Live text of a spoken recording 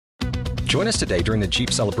Join us today during the Jeep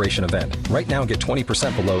Celebration event. Right now, get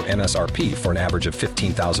 20% below MSRP for an average of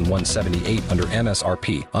 $15,178 under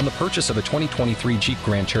MSRP on the purchase of a 2023 Jeep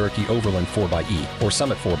Grand Cherokee Overland 4xE or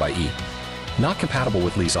Summit 4xE. Not compatible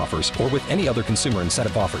with lease offers or with any other consumer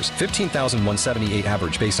incentive offers. $15,178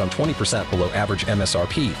 average based on 20% below average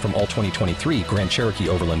MSRP from all 2023 Grand Cherokee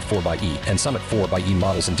Overland 4xE and Summit 4xE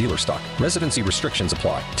models in dealer stock. Residency restrictions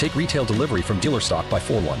apply. Take retail delivery from dealer stock by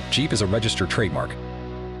 4/1. Jeep is a registered trademark.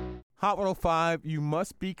 Hot 105, you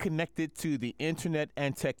must be connected to the internet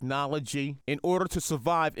and technology in order to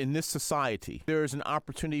survive in this society. There is an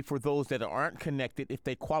opportunity for those that aren't connected if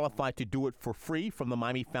they qualify to do it for free from the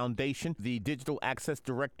Miami Foundation. The Digital Access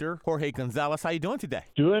Director, Jorge Gonzales, how you doing today?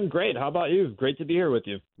 Doing great. How about you? Great to be here with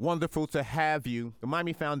you. Wonderful to have you. The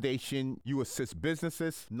Miami Foundation, you assist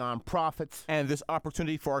businesses, nonprofits, and this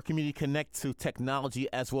opportunity for our community to connect to technology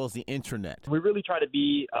as well as the internet. We really try to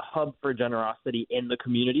be a hub for generosity in the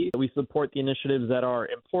community. We support the initiatives that are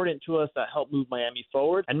important to us, that help move Miami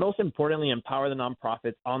forward, and most importantly, empower the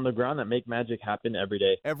nonprofits on the ground that make magic happen every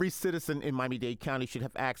day. Every citizen in Miami-Dade County should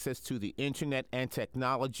have access to the internet and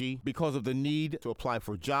technology because of the need to apply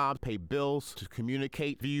for jobs, pay bills, to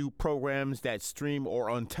communicate, view programs that stream or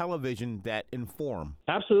on television that inform.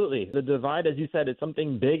 Absolutely. The divide, as you said, is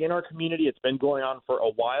something big in our community. It's been going on for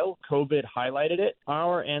a while. COVID highlighted it.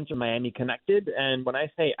 Our answer, Miami Connected, and when I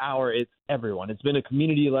say our, it's everyone. It's been a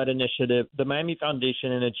community-led initiative. The Miami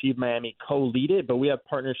Foundation and Achieve Miami co-lead it, but we have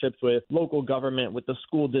partnerships with local government, with the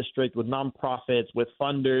school district, with nonprofits, with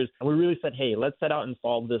funders. And we really said, hey, let's set out and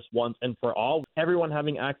solve this once and for all. Everyone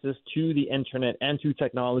having access to the internet and to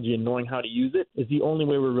technology and knowing how to use it is the only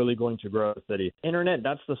way we're really going to grow the city. Internet,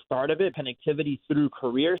 that's the start of it. Connectivity through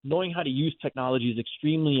careers. Knowing how to use technology is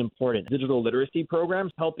extremely important. Digital literacy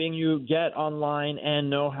programs helping you get online and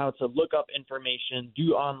know how to look up information,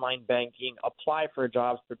 do online banking, apply for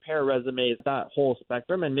jobs, prepare resumes, that whole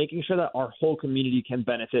spectrum, and making sure that our whole community can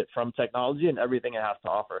benefit from technology and everything it has to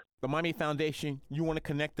offer. The Miami Foundation, you want to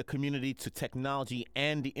connect the community to technology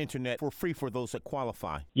and the internet for free for those that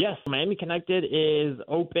qualify. Yes, Miami Connected is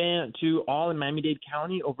open to all in Miami-Dade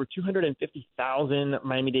County. Over 250,000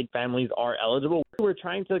 Miami-Dade families are eligible. We're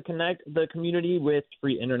trying to connect the community with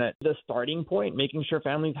free internet. The starting point, making sure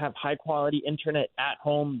families have high-quality internet at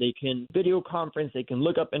home. They can video conference, they can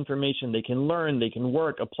look up information, they can learn, they can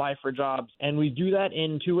work, apply for jobs. And we do that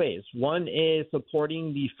in two ways. One is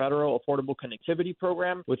supporting the Federal Affordable Connectivity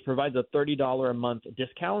Program, which provides a $30 a month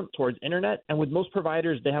discount towards internet. And with most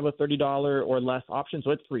providers, they have a $30 or less option,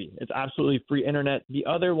 so it's free. It's absolutely free internet. The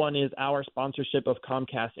other one is our sponsorship of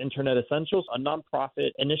Comcast Internet Essentials, a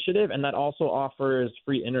nonprofit initiative, and that also offers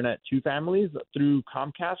free internet to families through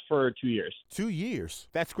Comcast for 2 years. 2 years?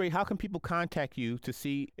 That's great. How can people contact you to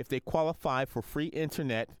see if they qualify for free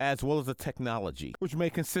internet as well as the technology, which may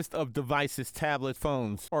consist of devices, tablets,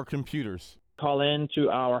 phones, or computers? Call in to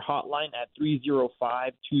our hotline at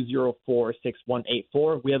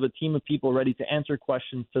 305-204-6184. We have a team of people ready to answer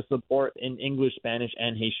questions to support in English, Spanish,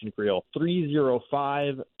 and Haitian Creole.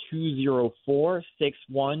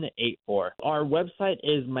 305-204-6184. Our website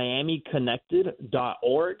is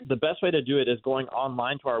miamiconnected.org. The best way to do it is going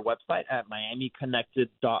online to our website at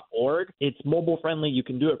miamiconnected.org. It's mobile friendly. You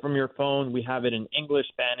can do it from your phone. We have it in English,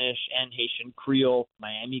 Spanish, and Haitian Creole.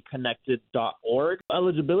 miamiconnected.org.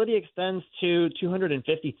 Eligibility extends to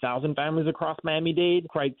 250,000 families across Miami-Dade.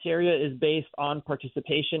 Criteria is based on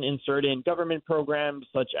participation in certain government programs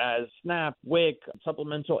such as SNAP, WIC,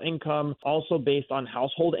 supplemental income, also based on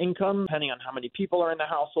household income, depending on how many people are in the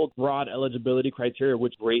household. Broad eligibility criteria,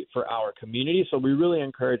 which is great for our community. So we really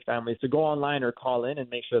encourage families to go online or call in and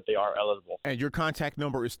make sure that they are eligible. And your contact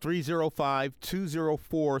number is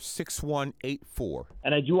 305-204-6184.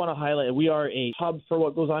 And I do want to highlight, we are a hub for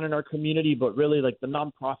what goes on in our community, but really like the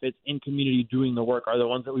nonprofits in community doing the work are the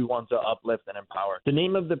ones that we want to uplift and empower. The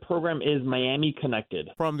name of the program is Miami Connected.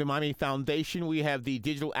 From the Miami Foundation, we have the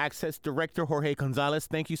Digital Access Director, Jorge Gonzales.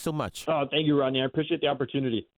 Thank you so much. Oh, thank you, Rodney. I appreciate the opportunity.